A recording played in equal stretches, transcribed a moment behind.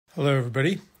Hello,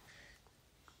 everybody.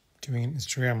 Doing an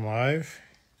Instagram Live.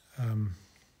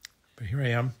 But here I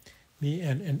am, me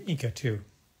and Inka, too.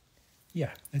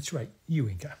 Yeah, that's right. You,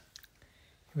 Inka. Here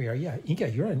we are. Yeah,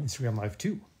 Inka, you're on Instagram Live,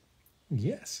 too.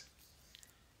 Yes.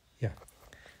 Yeah.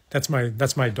 That's my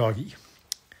doggie,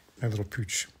 my little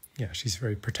pooch. Yeah, she's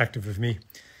very protective of me.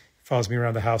 Follows me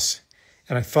around the house.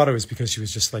 And I thought it was because she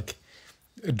was just like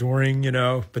adoring,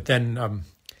 But then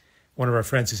one of our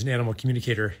friends who's an animal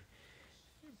communicator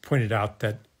pointed out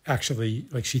that actually,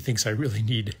 like, she thinks I really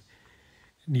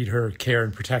need her care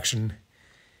and protection,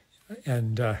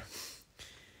 and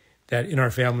that in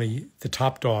our family, the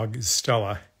top dog is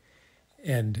Stella,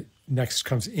 and next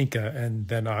comes Inka, and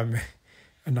then I'm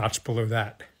a notch below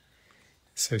that.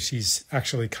 So she's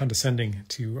actually condescending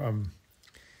to,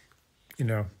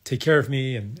 take care of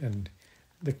me and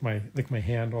lick my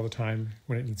hand all the time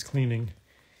when it needs cleaning,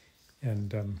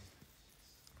 and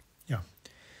yeah.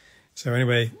 So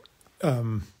anyway,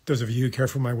 those of you who care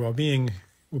for my well-being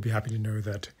will be happy to know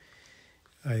that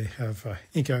I have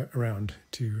Inka around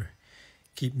to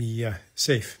keep me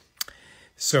safe.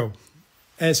 So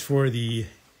as for the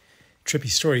Trippy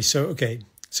story, so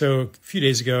a few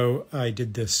days ago I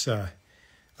did this, I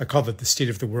called it the State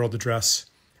of the World Address,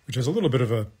 which was a little bit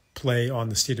of a play on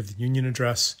the State of the Union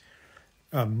Address.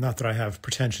 Not that I have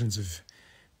pretensions of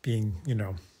being,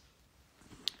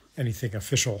 anything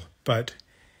official, but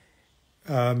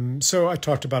so I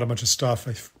talked about a bunch of stuff.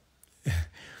 I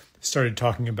started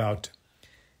talking about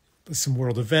some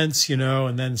world events,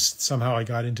 and then somehow I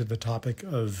got into the topic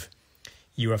of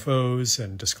UFOs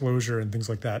and disclosure and things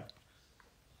like that.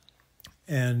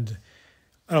 And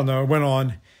I don't know, I went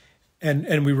on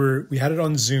and we had it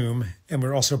on Zoom, and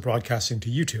we're also broadcasting to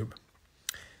YouTube.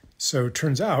 So it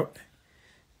turns out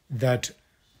that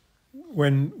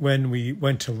when we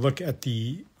went to look at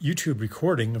the YouTube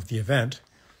recording of the event,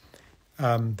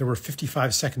 there were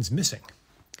 55 seconds missing.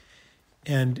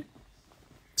 And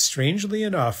strangely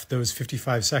enough, those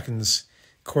 55 seconds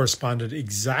corresponded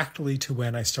exactly to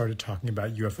when I started talking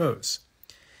about UFOs.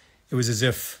 It was as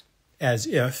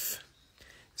if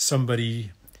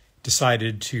somebody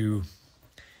decided to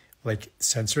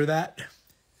censor that,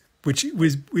 which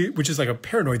is like a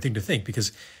paranoid thing to think,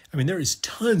 because there is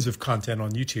tons of content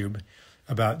on YouTube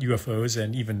about UFOs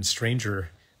and even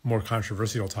stranger, more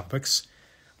controversial topics.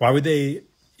 Why would they,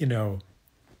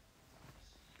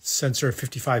 censor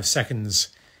 55 seconds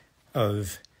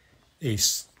of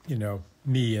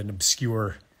me, an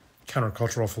obscure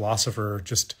countercultural philosopher,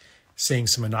 just saying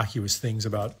some innocuous things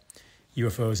about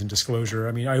UFOs and disclosure?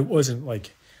 I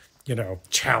wasn't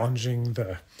challenging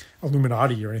the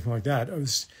Illuminati or anything like that. It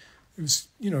was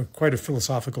quite a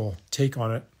philosophical take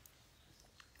on it.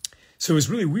 So it was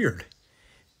really weird.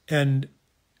 And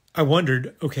I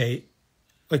wondered,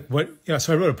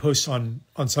 so I wrote a post on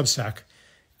Substack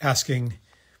asking,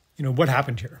 what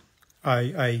happened here?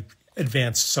 I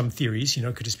advanced some theories,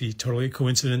 could just be totally a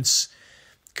coincidence,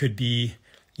 could be,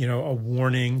 a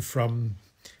warning from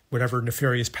whatever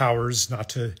nefarious powers not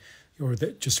to, or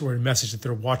a message that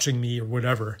they're watching me or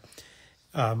whatever,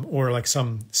 or like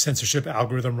some censorship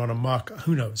algorithm run amok,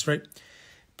 who knows, right?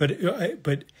 But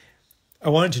I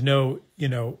wanted to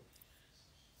know,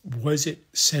 was it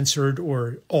censored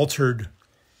or altered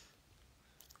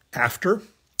after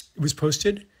it was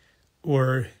posted,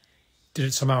 or did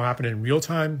it somehow happen in real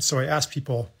time? So I asked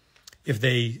people if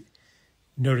they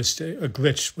noticed a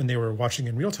glitch when they were watching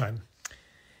in real time.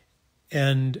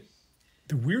 And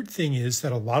the weird thing is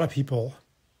that a lot of people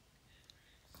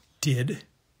did.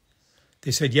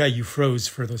 They said, yeah, you froze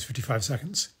for those 55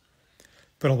 seconds.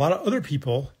 But a lot of other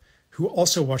people who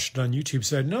also watched it on YouTube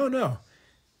said, no,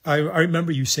 I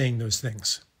remember you saying those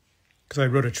things because I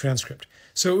wrote a transcript.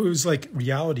 So it was like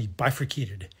reality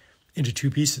bifurcated into two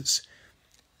pieces.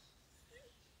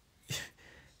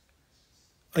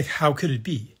 Like, how could it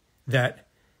be that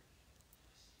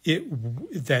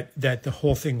that the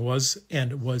whole thing was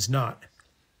and was not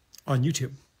on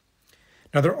YouTube?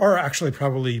 Now, there are actually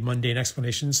probably mundane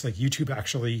explanations. Like, YouTube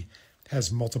actually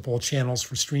has multiple channels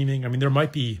for streaming. There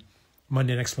might be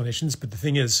mundane explanations, but the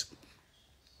thing is,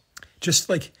 just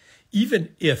like,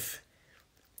 even if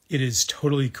it is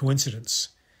totally coincidence,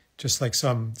 just like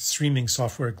some streaming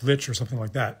software glitch or something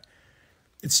like that,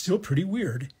 it's still pretty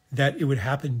weird that it would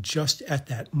happen just at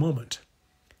that moment,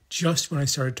 just when I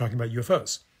started talking about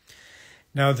UFOs.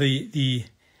 Now, the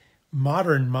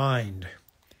modern mind,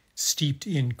 steeped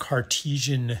in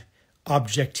Cartesian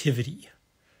objectivity,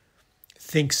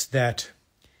 thinks that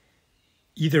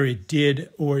either it did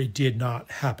or it did not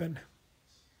happen.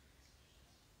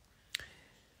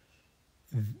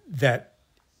 That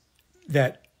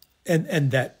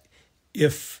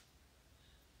if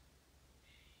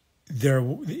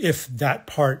if that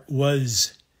part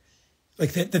was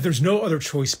like that there's no other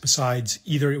choice besides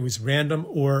either it was random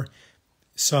or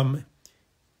some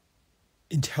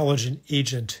intelligent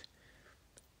agent,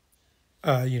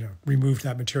 removed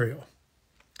that material.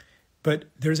 But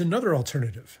there's another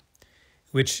alternative,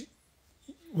 which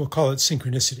we'll call it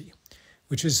synchronicity,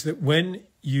 which is that when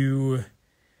you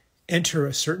enter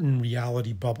a certain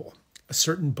reality bubble, a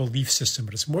certain belief system,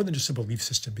 but it's more than just a belief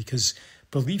system, because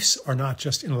beliefs are not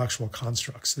just intellectual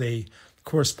constructs. They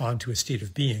correspond to a state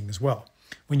of being as well.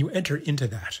 When you enter into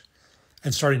that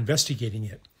and start investigating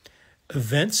it,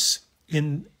 events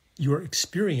in your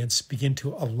experience begin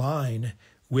to align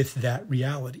with that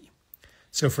reality.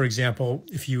 So, for example,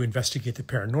 if you investigate the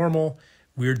paranormal,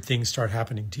 weird things start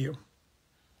happening to you.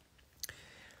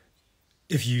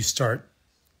 If you start,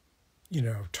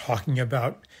 talking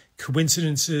about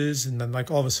coincidences, and then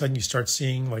like all of a sudden you start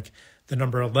seeing like the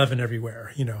number 11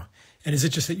 everywhere, and is it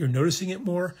just that you're noticing it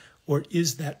more, or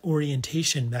is that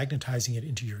orientation magnetizing it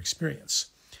into your experience?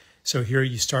 So here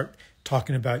you start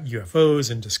talking about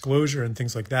UFOs and disclosure and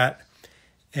things like that,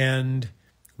 and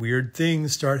weird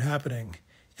things start happening.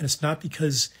 And it's not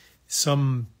because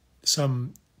some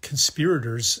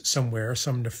conspirators somewhere,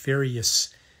 some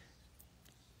nefarious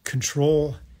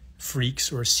control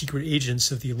freaks or secret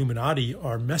agents of the Illuminati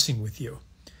are messing with you.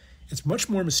 It's much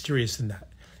more mysterious than that.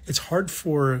 It's hard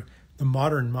for the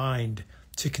modern mind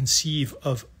to conceive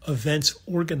of events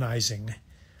organizing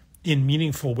in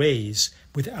meaningful ways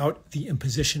without the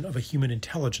imposition of a human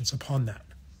intelligence upon that,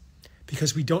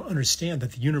 because we don't understand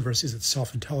that the universe is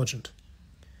itself intelligent,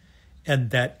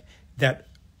 and that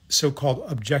so-called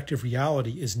objective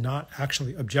reality is not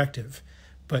actually objective,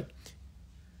 but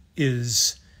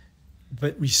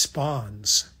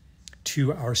responds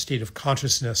to our state of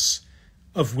consciousness,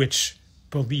 of which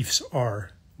beliefs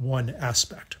are one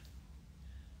aspect.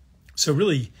 So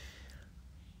really,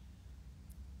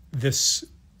 this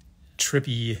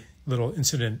trippy little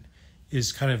incident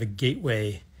is kind of a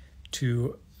gateway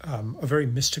to a very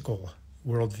mystical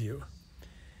worldview.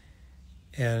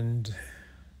 And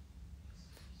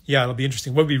yeah, it'll be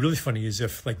interesting. What would be really funny is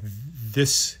if like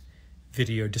this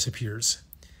video disappears.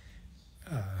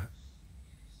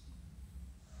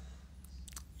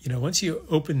 Once you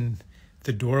open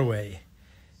the doorway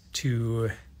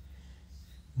to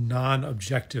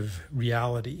non-objective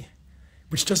reality,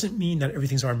 which doesn't mean that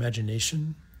everything's our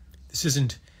imagination. This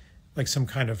isn't like some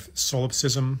kind of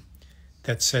solipsism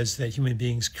that says that human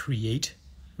beings create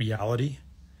reality.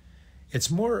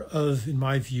 It's more of, in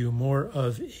my view, more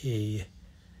of a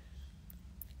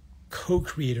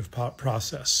co-creative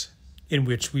process in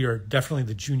which we are definitely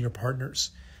the junior partners,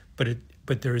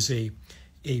 but there is a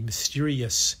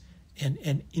mysterious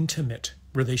and intimate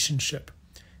relationship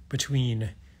between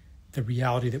the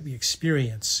reality that we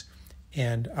experience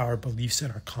and our beliefs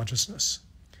and our consciousness,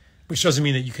 which doesn't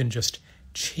mean that you can just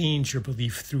change your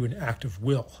belief through an act of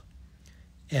will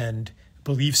and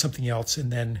believe something else,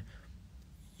 and then,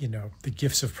 the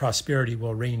gifts of prosperity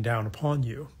will rain down upon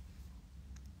you.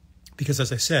 Because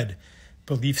as I said,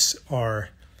 beliefs are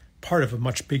part of a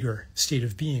much bigger state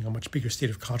of being, a much bigger state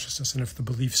of consciousness. And if the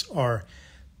beliefs are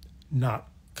not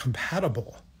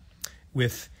compatible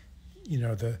with,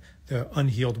 the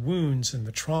unhealed wounds and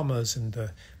the traumas and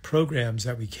the programs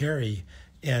that we carry,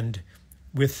 and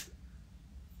with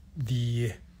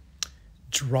the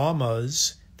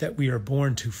dramas that we are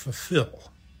born to fulfill,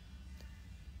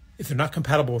 if they're not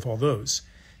compatible with all those,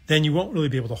 then you won't really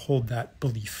be able to hold that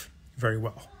belief very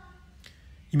well.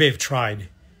 You may have tried,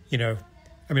 I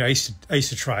used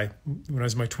to try. When I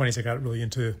was in my 20s, I got really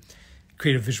into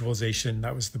creative visualization.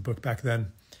 That was the book back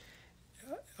then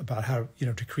about how,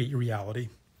 to create your reality.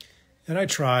 And I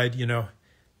tried,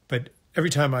 but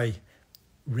every time I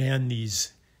ran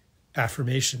these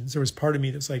affirmations, there was part of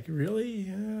me that's like,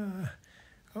 really?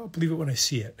 I'll believe it when I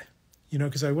see it,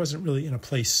 because I wasn't really in a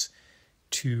place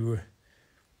to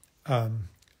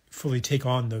fully take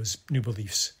on those new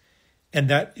beliefs. And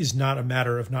that is not a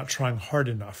matter of not trying hard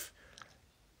enough.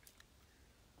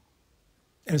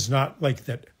 And it's not like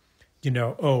that,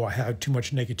 I had too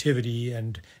much negativity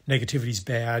and negativity's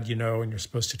bad, and you're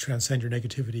supposed to transcend your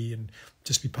negativity and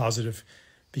just be positive.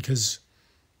 Because,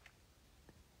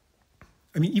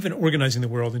 even organizing the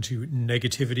world into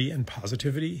negativity and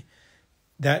positivity,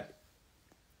 that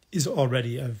is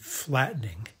already a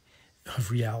flattening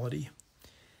of reality.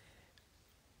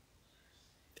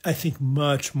 I think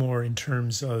much more in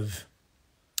terms of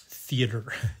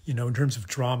theater, in terms of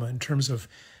drama, in terms of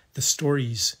the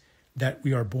stories that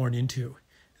we are born into,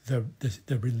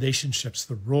 the relationships,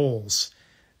 the roles,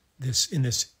 this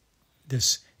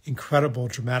incredible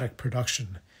dramatic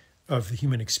production of the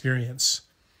human experience.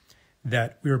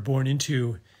 that we were born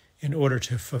into in order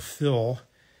to fulfill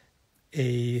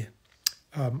a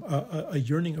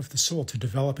yearning of the soul to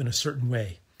develop in a certain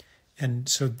way. And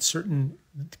so certain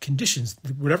conditions,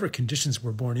 whatever conditions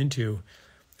we're born into,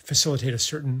 facilitate a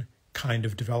certain kind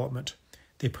of development.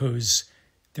 They pose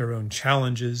their own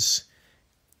challenges,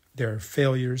 their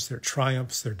failures, their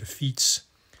triumphs, their defeats,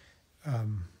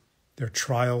 their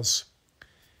trials,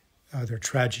 their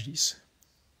tragedies.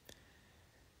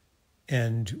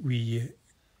 And we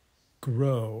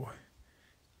grow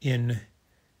in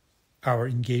our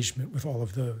engagement with all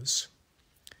of those.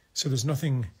 So there's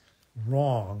nothing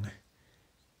wrong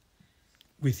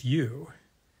with you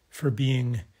for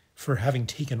having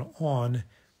taken on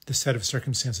the set of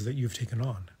circumstances that you've taken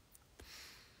on.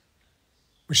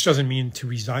 Which doesn't mean to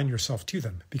resign yourself to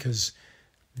them, because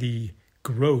the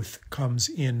growth comes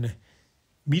in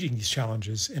meeting these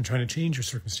challenges and trying to change your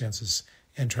circumstances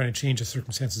and trying to change the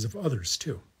circumstances of others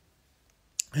too.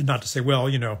 And not to say, well,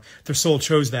 their soul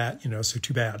chose that, so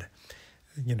too bad.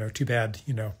 Too bad,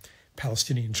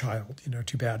 Palestinian child,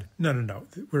 too bad. No.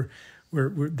 We're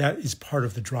that is part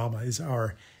of the drama, is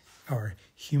our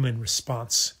human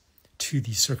response to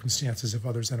the circumstances of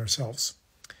others and ourselves.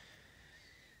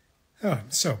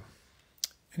 So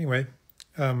anyway,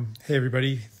 hey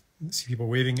everybody, I see people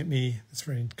waving at me. That's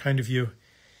very kind of you.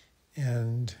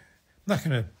 And I'm not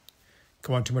going to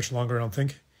go on too much longer, I don't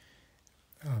think.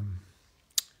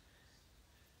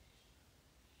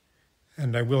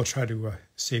 And I will try to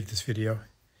save this video.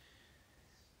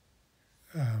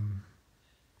 And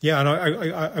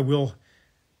I will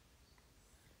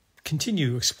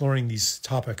continue exploring these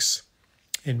topics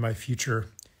in my future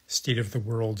State of the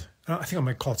World. I think I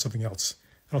might call it something else.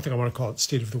 I don't think I want to call it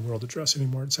State of the World address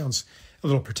anymore. It sounds a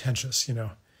little pretentious, And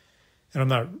I'm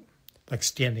not like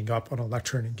standing up on a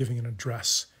lectern and giving an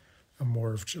address. I'm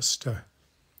more of just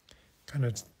kind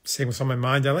of saying what's on my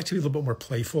mind. I like to be a little bit more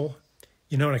playful,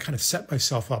 and I kind of set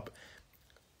myself up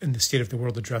in the State of the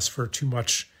World address for too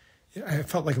much. I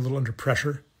felt like a little under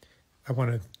pressure. I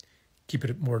want to keep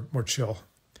it more chill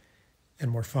and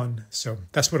more fun. So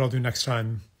that's what I'll do next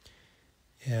time.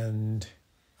 And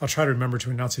I'll try to remember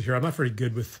to announce it here. I'm not very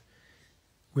good with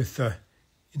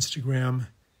Instagram.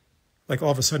 Like all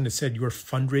of a sudden it said your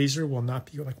fundraiser will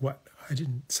not be, like, what? I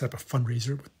didn't set up a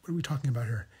fundraiser. What are we talking about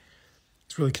here?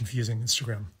 It's really confusing,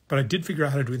 Instagram. But I did figure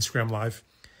out how to do Instagram Live,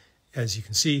 as you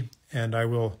can see, and I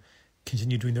will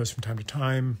continue doing those from time to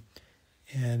time.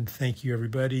 And thank you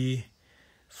everybody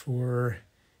for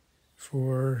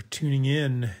tuning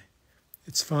in.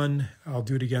 It's fun. I'll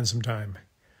do it again sometime.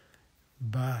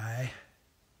 Bye.